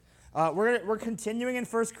We're continuing in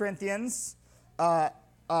 1 Corinthians.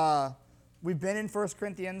 We've been in 1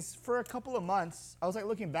 Corinthians for a couple of months. I was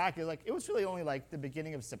looking back, it was really only the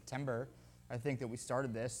beginning of September, I think, that we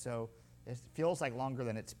started this, so it feels like longer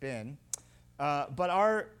than it's been. But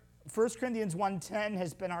our 1 Corinthians 1:10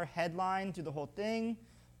 has been our headline through the whole thing.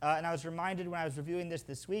 And I was reminded when I was reviewing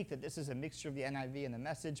this week that this is a mixture of the NIV and the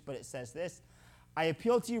Message, but it says this: I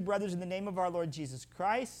appeal to you, brothers, in the name of our Lord Jesus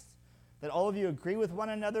Christ, that all of you agree with one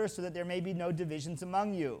another so that there may be no divisions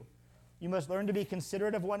among you. You must learn to be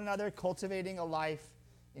considerate of one another, cultivating a life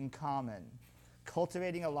in common.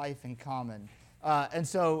 Cultivating a life in common. And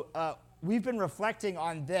so we've been reflecting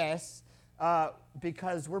on this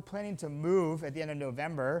because we're planning to move at the end of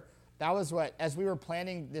November. That was what, as we were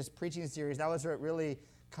planning this preaching series, that was what really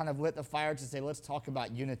kind of lit the fire to say, let's talk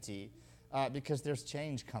about unity because there's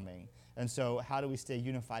change coming. And so how do we stay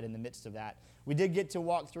unified in the midst of that? We did get to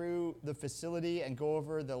walk through the facility and go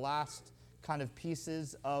over the last kind of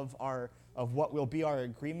pieces of what will be our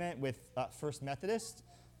agreement with First Methodist.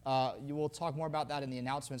 You will talk more about that in the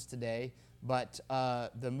announcements today, but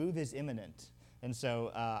the move is imminent. And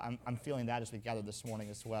so I'm feeling that as we gather this morning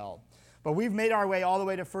as well. But we've made our way all the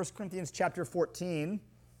way to 1 Corinthians chapter 14.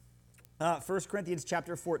 1 Corinthians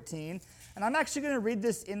chapter 14. And I'm actually going to read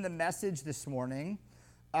this in the Message this morning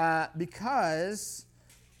because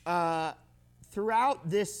throughout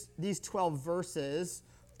these 12 verses,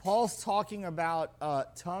 Paul's talking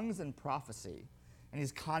about tongues and prophecy, and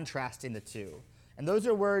he's contrasting the two. And those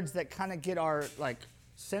are words that kind of get our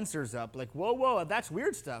sensors up, whoa, that's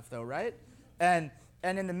weird stuff though, right? And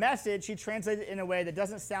in the Message, he translated it in a way that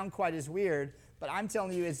doesn't sound quite as weird, but I'm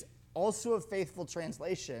telling you is also a faithful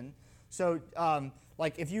translation. So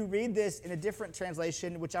if you read this in a different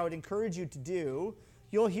translation, which I would encourage you to do,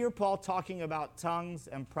 you'll hear Paul talking about tongues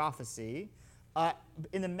and prophecy.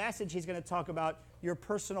 In the Message, he's going to talk about your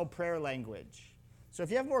personal prayer language. So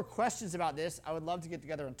if you have more questions about this, I would love to get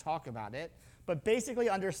together and talk about it. But basically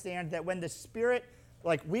understand that when the Spirit,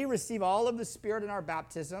 we receive all of the Spirit in our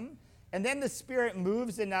baptism, and then the Spirit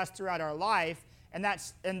moves in us throughout our life, and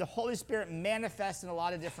the Holy Spirit manifests in a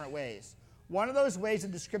lot of different ways. One of those ways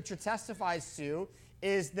that the Scripture testifies to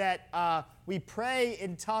is that we pray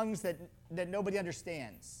in tongues that nobody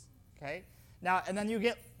understands. Okay? Now, and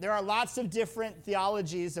then there are lots of different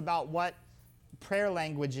theologies about what prayer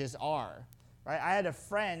languages are. Right? I had a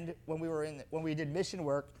friend when we did mission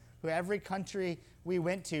work, who every country we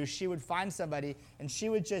went to, she would find somebody and she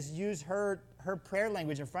would just use her prayer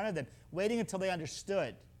language in front of them, waiting until they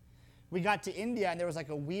understood. We got to India and there was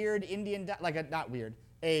a weird Indian,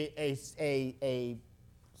 a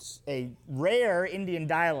rare Indian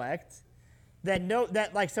dialect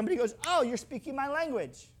that somebody goes, oh, you're speaking my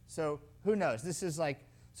language. So who knows? This is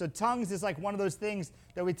so tongues is one of those things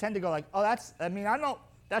that we tend to go oh,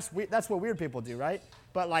 that's what weird people do, right?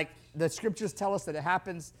 But the Scriptures tell us that it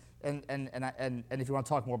happens, and if you want to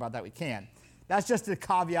talk more about that, we can. That's just a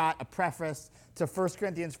caveat, a preface to 1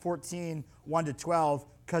 Corinthians 14, 1-12,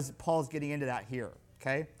 because Paul's getting into that here,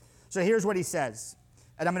 okay? So here's what he says,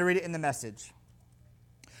 and I'm going to read it in the Message.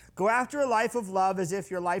 Go after a life of love as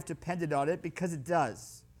if your life depended on it, because it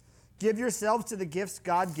does. Give yourselves to the gifts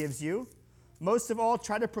God gives you. Most of all,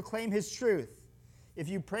 try to proclaim his truth. If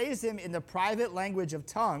you praise him in the private language of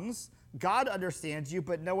tongues, God understands you,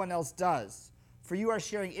 but no one else does. For you are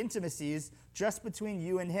sharing intimacies just between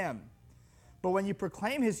you and him. But when you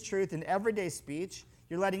proclaim his truth in everyday speech,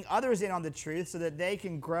 you're letting others in on the truth so that they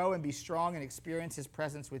can grow and be strong and experience his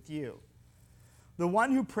presence with you. The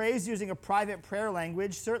one who prays using a private prayer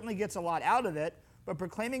language certainly gets a lot out of it, but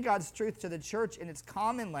proclaiming God's truth to the church in its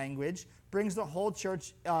common language brings the whole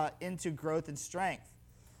church into growth and strength.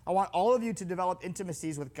 I want all of you to develop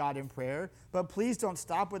intimacies with God in prayer, but please don't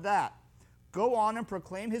stop with that. Go on and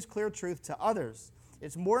proclaim his clear truth to others.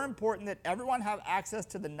 It's more important that everyone have access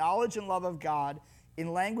to the knowledge and love of God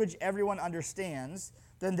in language everyone understands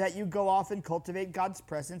than that you go off and cultivate God's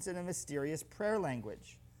presence in a mysterious prayer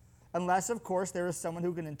language. Unless, of course, there is someone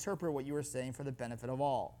who can interpret what you are saying for the benefit of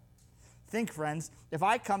all. Think, friends, if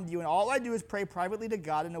I come to you and all I do is pray privately to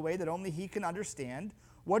God in a way that only he can understand,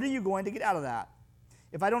 what are you going to get out of that?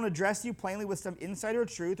 If I don't address you plainly with some insider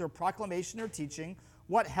truth or proclamation or teaching,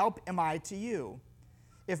 what help am I to you?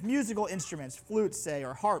 If musical instruments, flutes, say,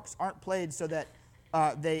 or harps aren't played so that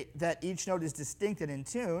that each note is distinct and in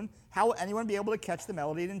tune, how will anyone be able to catch the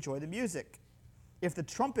melody and enjoy the music? If the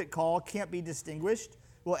trumpet call can't be distinguished,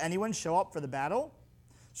 will anyone show up for the battle?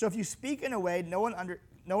 So if you speak in a way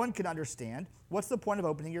no one can understand, what's the point of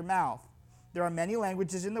opening your mouth? There are many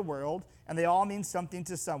languages in the world, and they all mean something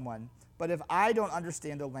to someone. But if I don't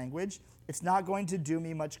understand a language, it's not going to do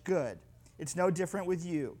me much good. It's no different with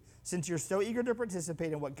you. Since you're so eager to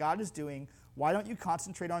participate in what God is doing, why don't you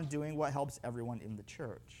concentrate on doing what helps everyone in the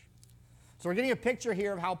church? So we're getting a picture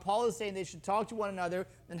here of how Paul is saying they should talk to one another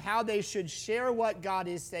and how they should share what God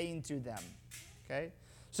is saying to them. Okay?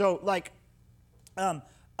 So, like,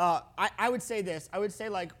 I would say this. I would say,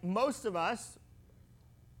 like, most of us,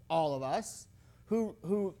 all of us,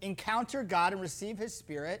 who encounter God and receive his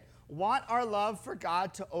Spirit want our love for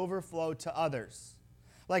God to overflow to others.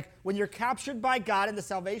 Like, when you're captured by God and the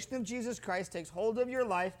salvation of Jesus Christ takes hold of your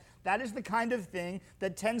life, that is the kind of thing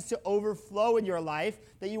that tends to overflow in your life,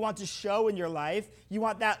 that you want to show in your life. You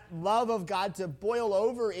want that love of God to boil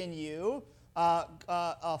over in you,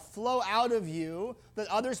 flow out of you, that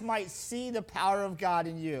others might see the power of God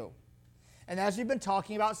in you. And as we've been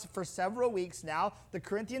talking about for several weeks now, the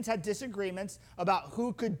Corinthians had disagreements about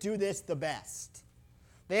who could do this the best.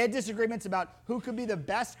 They had disagreements about who could be the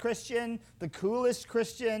best Christian, the coolest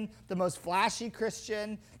Christian, the most flashy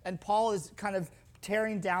Christian, and Paul is kind of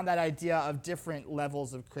tearing down that idea of different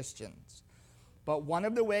levels of Christians. But one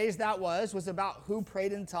of the ways that was about who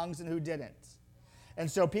prayed in tongues and who didn't. And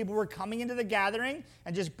so people were coming into the gathering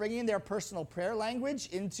and just bringing their personal prayer language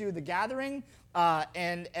into the gathering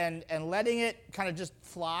and letting it kind of just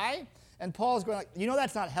fly. And Paul's going like,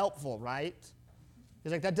 that's not helpful, right?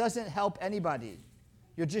 He's like, that doesn't help anybody.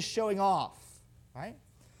 You're just showing off, right?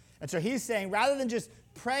 And so he's saying, rather than just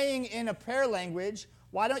praying in a prayer language,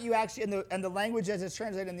 why don't you actually, and the language as it's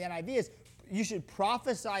translated in the NIV is, you should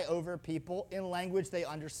prophesy over people in language they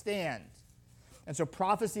understand. And so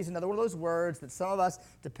prophecy is another one of those words that some of us,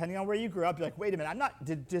 depending on where you grew up, you're like, wait a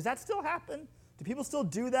minute, does that still happen? Do people still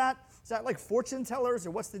do that? Is that like fortune tellers,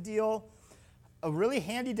 or what's the deal? A really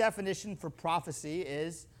handy definition for prophecy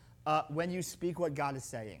is when you speak what God is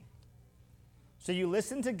saying. So you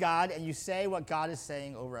listen to God and you say what God is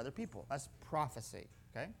saying over other people. That's prophecy,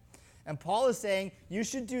 okay? And Paul is saying you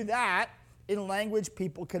should do that in language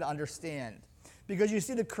people can understand. Because you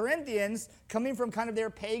see the Corinthians, coming from kind of their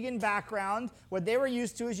pagan background, what they were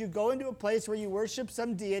used to is you go into a place where you worship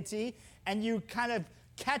some deity and you kind of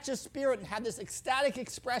catch a spirit and have this ecstatic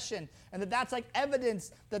expression, and that's like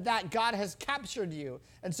evidence that God has captured you.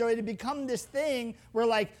 And so it had become this thing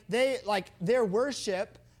where their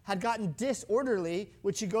worship had gotten disorderly,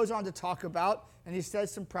 which he goes on to talk about, and he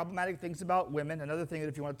says some problematic things about women. Another thing that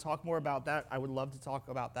if you want to talk more about that, I would love to talk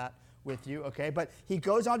about that with you, okay? But he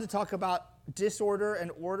goes on to talk about disorder and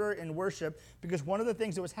order in worship, because one of the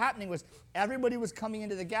things that was happening was everybody was coming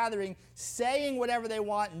into the gathering saying whatever they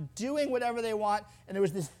want and doing whatever they want, and there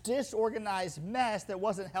was this disorganized mess that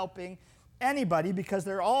wasn't helping anybody because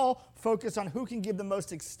they're all focused on who can give the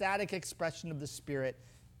most ecstatic expression of the Spirit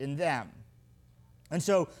in them. And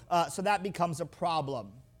so that becomes a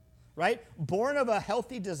problem, right? Born of a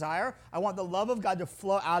healthy desire, I want the love of God to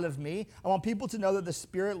flow out of me. I want people to know that the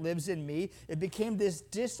Spirit lives in me. It became this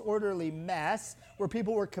disorderly mess where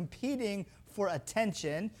people were competing for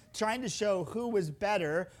attention, trying to show who was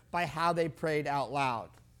better by how they prayed out loud.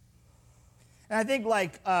 And I think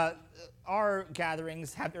our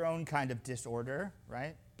gatherings have their own kind of disorder,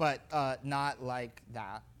 right? But not like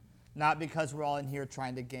that. Not because we're all in here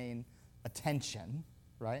trying to gain attention,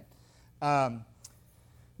 right?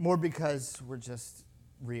 More because we're just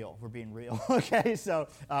real. We're being real, okay? So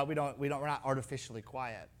we're not artificially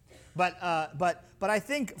quiet. But I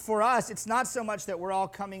think for us, it's not so much that we're all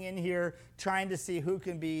coming in here trying to see who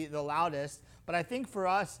can be the loudest. But I think for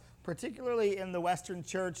us, particularly in the Western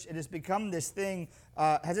church, it has become this thing.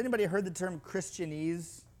 Has anybody heard the term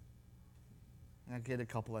Christianese? I get a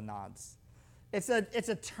couple of nods. It's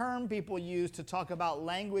a term people use to talk about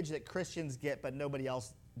language that Christians get but nobody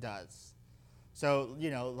else does. So,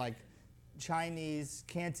 like Chinese,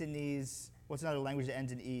 Cantonese, what's another language that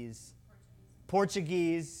ends in ease?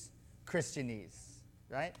 Portuguese, Christianese,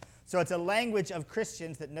 right? So it's a language of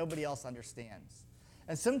Christians that nobody else understands.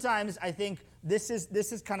 And sometimes I think this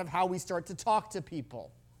is kind of how we start to talk to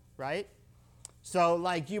people, right? So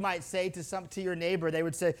like you might say to your neighbor, they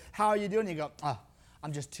would say, "How are you doing?" And you go, "Oh,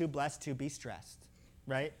 I'm just too blessed to be stressed,"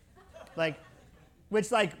 right? Which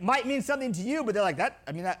might mean something to you, but they're like,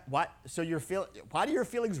 what? So why do your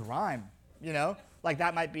feelings rhyme?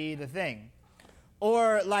 That might be the thing.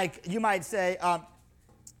 Or you might say,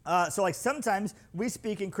 sometimes we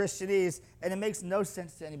speak in Christianese and it makes no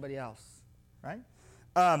sense to anybody else, right?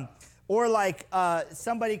 Or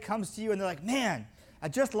somebody comes to you and they're like, "Man, I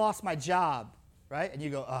just lost my job," right? And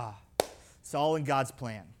you go, it's all in God's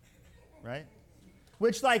plan, right?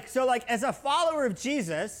 Which as a follower of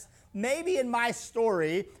Jesus, maybe in my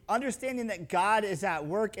story, understanding that God is at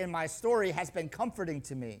work in my story has been comforting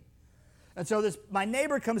to me. And so my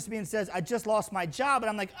neighbor comes to me and says, "I just lost my job." And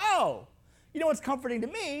I'm like, "Oh, You know what's comforting to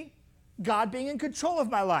me? God being in control of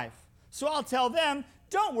my life. So I'll tell them,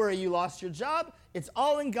 don't worry you lost your job. It's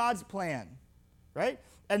all in God's plan, right?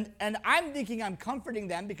 And I'm thinking I'm comforting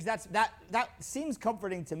them because that seems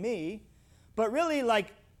comforting to me. But really,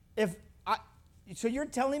 like, so you're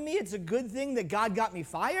telling me it's a good thing that God got me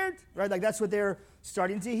fired, right? Like that's what they're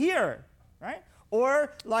starting to hear, right?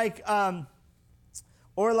 Or like, oh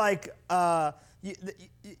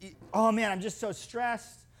man, I'm just so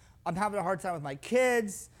stressed. I'm having a hard time with my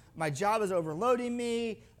kids. My job is overloading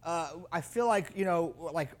me. I feel like,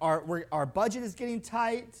 like our budget is getting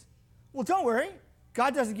tight. Well, don't worry.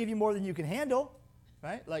 God doesn't give you more than you can handle,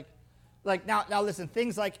 right? Like now listen,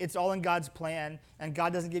 things like it's all in God's plan and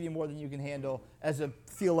God doesn't give you more than you can handle. As a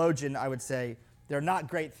theologian, I would say they're not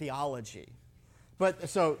great theology. But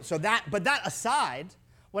that aside,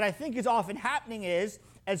 what I think is often happening is,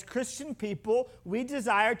 as Christian people, we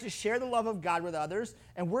desire to share the love of God with others,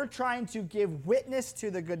 and we're trying to give witness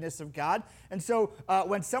to the goodness of God. And so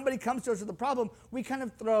when somebody comes to us with a problem, we kind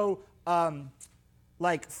of throw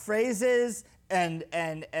like phrases and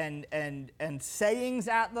sayings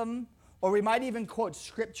at them, or we might even quote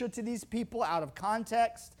scripture to these people out of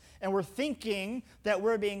context, and we're thinking that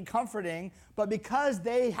we're being comforting, but because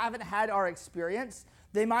they haven't had our experience,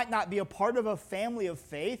 they might not be a part of a family of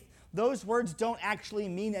faith, those words don't actually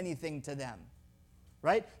mean anything to them,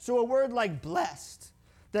 right? So a word like blessed,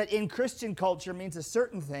 that in Christian culture means a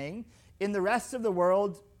certain thing, in the rest of the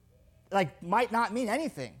world, like, might not mean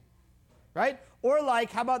anything, right? Or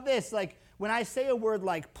like, how about this? Like, when I say a word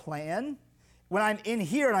like plan, when I'm in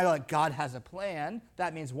here and I go like, God has a plan,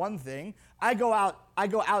 that means one thing. I go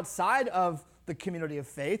outside of the community of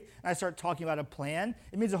faith and I start talking about a plan,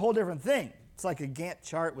 it means a whole different thing. It's like a Gantt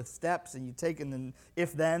chart with steps and you take and then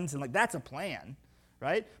if-thens and like that's a plan,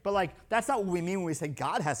 right? But like that's not what we mean when we say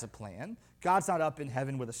God has a plan. God's not up in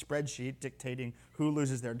heaven with a spreadsheet dictating who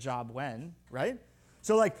loses their job when, right?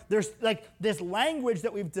 So like there's like this language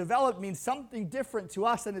that we've developed means something different to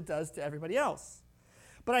us than it does to everybody else.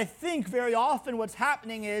 But I think very often what's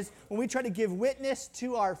happening is when we try to give witness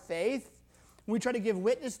to our faith,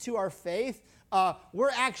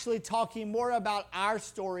 we're actually talking more about our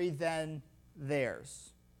story than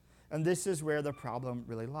theirs. And this is where the problem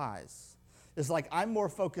really lies. It's like I'm more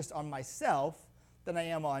focused on myself than I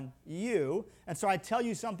am on you. And so I tell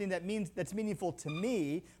you something that's meaningful to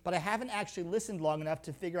me, but I haven't actually listened long enough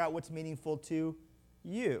to figure out what's meaningful to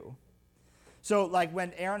you. So like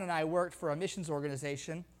when Aaron and I worked for a missions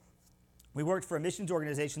organization, we worked for a missions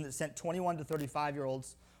organization that sent 21 to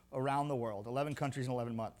 35-year-olds around the world, 11 countries in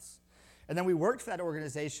 11 months. And then we worked for that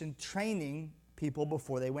organization training people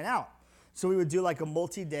before they went out. So we would do like a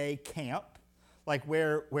multi-day camp, like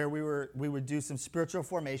where we would do some spiritual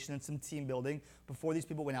formation and some team building before these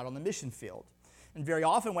people went out on the mission field. And very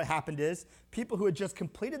often what happened is people who had just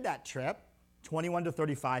completed that trip, 21 to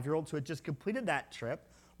 35-year-olds who had just completed that trip,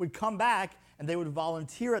 would come back and they would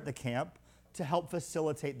volunteer at the camp to help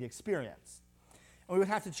facilitate the experience. And we would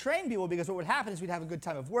have to train people because what would happen is we'd have a good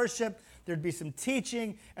time of worship, there'd be some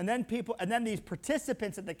teaching, and then these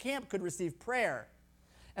participants at the camp could receive prayer.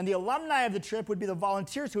 And the alumni of the trip would be the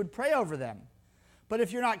volunteers who would pray over them. But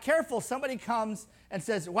if you're not careful, somebody comes and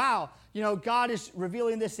says, wow, God is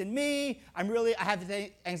revealing this in me. I have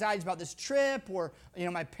anxieties about this trip, or,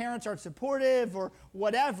 my parents aren't supportive, or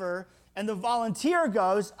whatever. And the volunteer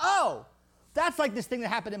goes, oh, that's like this thing that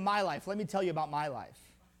happened in my life. Let me tell you about my life,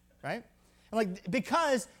 right? And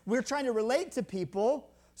because we're trying to relate to people,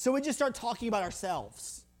 so we just start talking about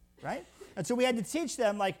ourselves, right? And so we had to teach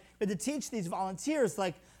them, we had to teach these volunteers,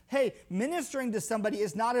 hey, ministering to somebody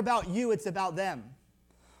is not about you, it's about them.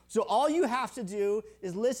 So all you have to do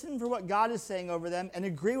is listen for what God is saying over them and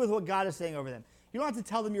agree with what God is saying over them. You don't have to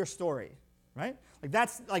tell them your story, right?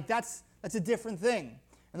 That's a different thing.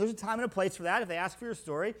 And there's a time and a place for that if they ask for your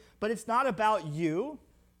story, but it's not about you.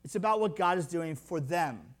 It's about what God is doing for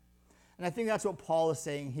them. And I think that's what Paul is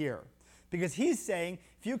saying here. Because he's saying,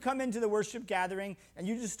 if you come into the worship gathering and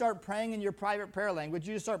you just start praying in your private prayer language,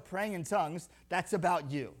 you just start praying in tongues, that's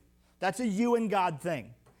about you. That's a you and God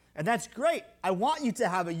thing. And that's great. I want you to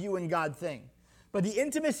have a you and God thing. But the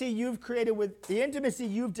intimacy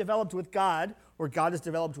you've developed with God, or God has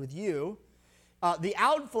developed with you, the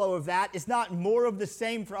outflow of that is not more of the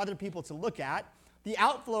same for other people to look at. The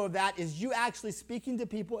outflow of that is you actually speaking to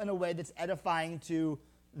people in a way that's edifying to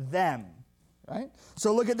them. Right?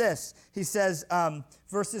 So look at this. He says,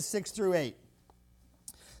 verses 6 through 8.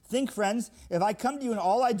 Think, friends, if I come to you and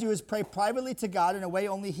all I do is pray privately to God in a way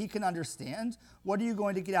only he can understand, what are you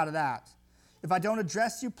going to get out of that? If I don't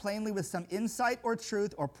address you plainly with some insight or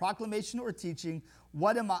truth or proclamation or teaching,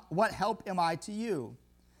 what help am I to you?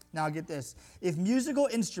 Now get this. If musical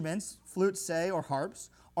instruments, flutes say, or harps,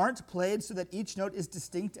 aren't played so that each note is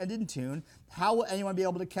distinct and in tune, how will anyone be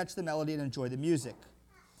able to catch the melody and enjoy the music?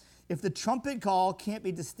 If the trumpet call can't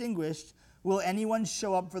be distinguished, will anyone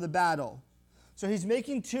show up for the battle? So he's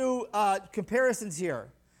making two comparisons here.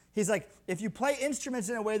 He's like, if you play instruments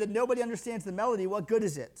in a way that nobody understands the melody, what good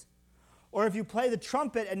is it? Or if you play the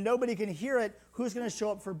trumpet and nobody can hear it, who's going to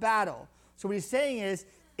show up for battle? So what he's saying is,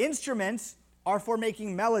 instruments are for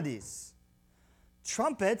making melodies.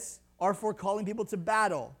 Trumpets are for calling people to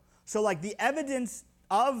battle. So like the evidence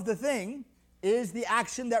of the thing is the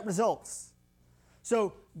action that results.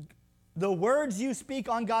 So the words you speak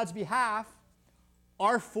on God's behalf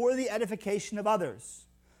are for the edification of others.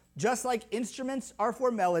 Just like instruments are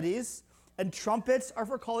for melodies and trumpets are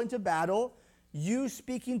for calling to battle, you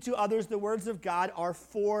speaking to others the words of God are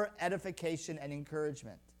for edification and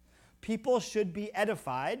encouragement. People should be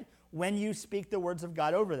edified when you speak the words of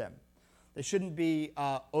God over them. They shouldn't be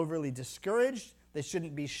overly discouraged. They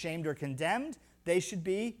shouldn't be shamed or condemned. They should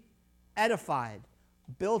be edified,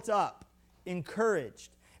 built up,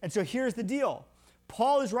 encouraged. And so here's the deal.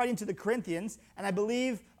 Paul is writing to the Corinthians, and I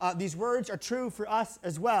believe these words are true for us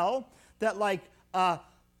as well, that like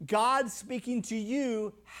God speaking to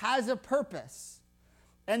you has a purpose.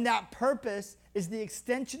 And that purpose is the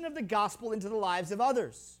extension of the gospel into the lives of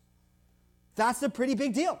others. That's a pretty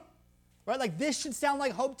big deal, right? Like this should sound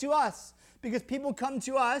like hope to us because people come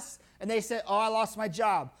to us and they say, oh, I lost my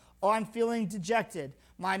job. Oh, I'm feeling dejected.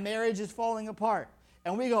 My marriage is falling apart.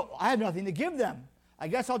 And we go, I have nothing to give them. I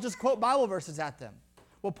guess I'll just quote Bible verses at them.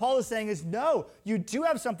 What Paul is saying is, no, you do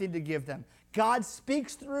have something to give them. God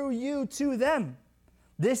speaks through you to them.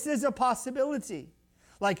 This is a possibility.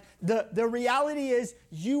 Like the reality is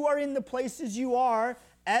you are in the places you are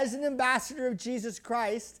as an ambassador of Jesus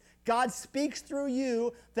Christ. God speaks through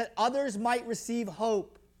you that others might receive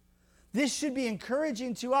hope. This should be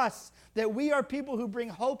encouraging to us that we are people who bring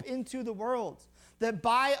hope into the world.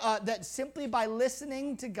 That simply by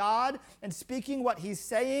listening to God and speaking what he's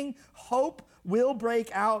saying, hope will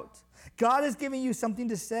break out. God is giving you something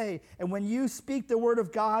to say, and when you speak the word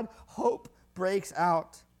of God, hope breaks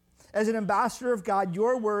out. As an ambassador of God,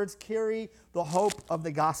 your words carry the hope of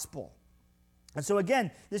the gospel. And so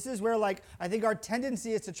again, this is where I think our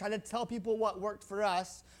tendency is to try to tell people what worked for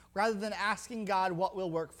us rather than asking God what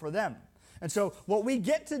will work for them. And so what we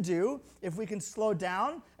get to do, if we can slow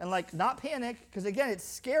down and not panic, because again, it's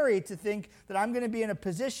scary to think that I'm going to be in a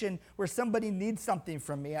position where somebody needs something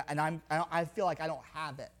from me and I feel like I don't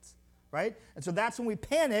have it, right? And so that's when we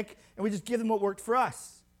panic and we just give them what worked for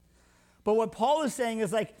us. But what Paul is saying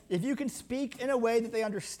is if you can speak in a way that they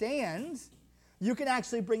understand, you can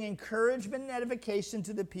actually bring encouragement and edification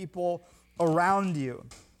to the people around you.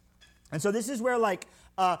 And so this is where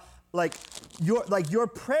your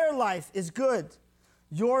prayer life is good.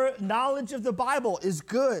 Your knowledge of the Bible is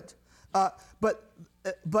good. But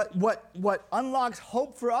what unlocks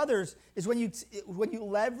hope for others is when you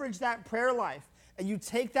leverage that prayer life and you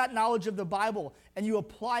take that knowledge of the Bible and you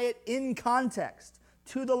apply it in context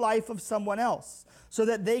to the life of someone else so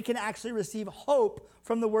that they can actually receive hope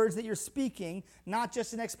from the words that you're speaking, not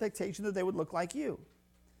just an expectation that they would look like you.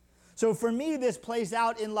 So for me, this plays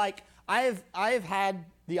out in I have had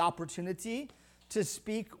the opportunity to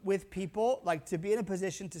speak with people, to be in a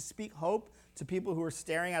position to speak hope to people who are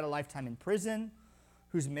staring at a lifetime in prison,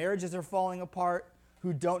 whose marriages are falling apart,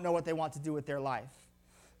 who don't know what they want to do with their life.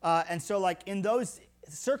 And so in those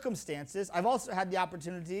circumstances, I've also had the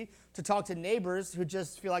opportunity to talk to neighbors who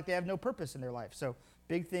just feel like they have no purpose in their life. So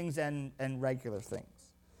big things and regular things.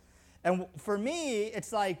 And for me, it's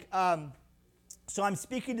so I'm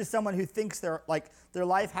speaking to someone who thinks their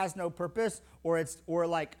life has no purpose, or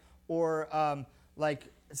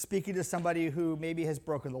speaking to somebody who maybe has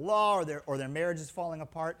broken the law, or their marriage is falling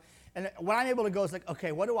apart. And what I'm able to go is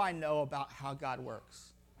okay, what do I know about how God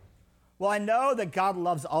works? Well, I know that God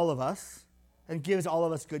loves all of us and gives all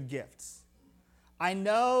of us good gifts. I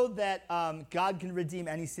know that God can redeem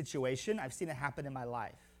any situation. I've seen it happen in my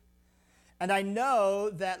life. And I know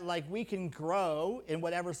that we can grow in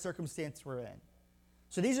whatever circumstance we're in.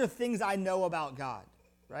 So these are things I know about God,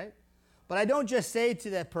 right? But I don't just say to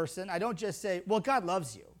that person, I don't just say, well, God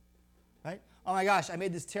loves you, right? Oh my gosh, I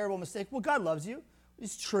made this terrible mistake. Well, God loves you.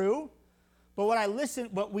 It's true. But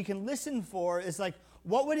what we can listen for is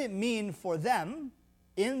what would it mean for them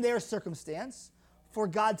in their circumstance for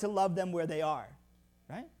God to love them where they are,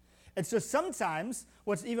 right? And so sometimes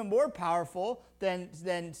what's even more powerful than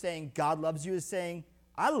saying God loves you is saying,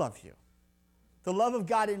 I love you. The love of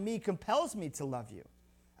God in me compels me to love you.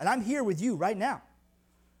 And I'm here with you right now.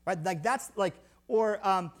 Right?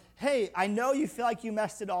 hey, I know you feel like you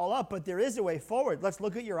messed it all up, but there is a way forward. Let's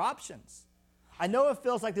look at your options. I know it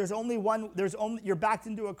feels like you're backed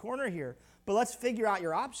into a corner here, but let's figure out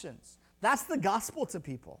your options. That's the gospel to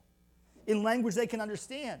people in language they can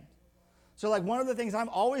understand. So like one of the things I'm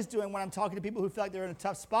always doing when I'm talking to people who feel like they're in a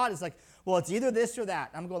tough spot is like, well, it's either this or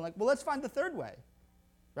that. I'm going like, well, let's find the third way,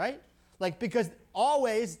 right? Like, because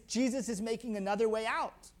always Jesus is making another way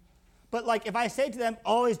out. But like if I say to them,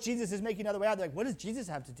 always Jesus is making another way out, they're like, what does Jesus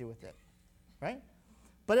have to do with it, right?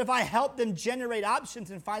 But if I help them generate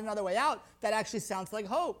options and find another way out, that actually sounds like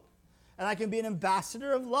hope. And I can be an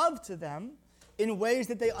ambassador of love to them in ways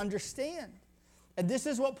that they understand. And this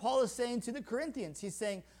is what Paul is saying to the Corinthians. He's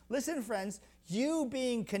saying, listen, friends, you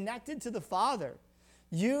being connected to the Father,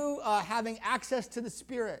 you having access to the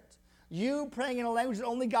Spirit, you praying in a language that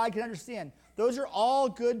only God can understand, those are all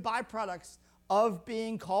good byproducts of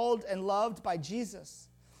being called and loved by Jesus.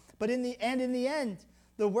 But in the end,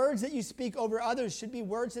 the words that you speak over others should be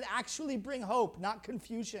words that actually bring hope, not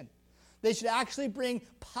confusion. They should actually bring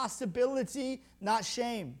possibility, not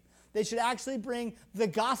shame. They should actually bring the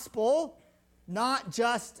gospel, not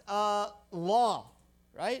just law,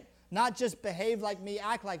 right? Not just behave like me,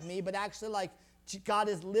 act like me, but actually like God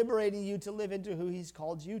is liberating you to live into who he's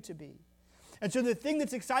called you to be. And so the thing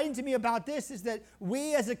that's exciting to me about this is that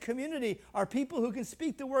we as a community are people who can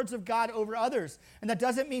speak the words of God over others. And that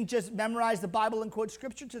doesn't mean just memorize the Bible and quote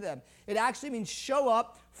scripture to them. It actually means show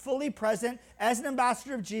up fully present as an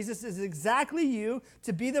ambassador of Jesus is exactly you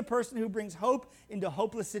to be the person who brings hope into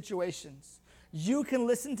hopeless situations. You can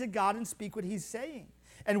listen to God and speak what he's saying.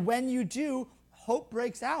 And when you do, hope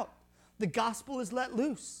breaks out. The gospel is let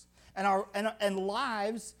loose and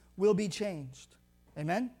lives will be changed.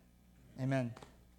 Amen? Amen.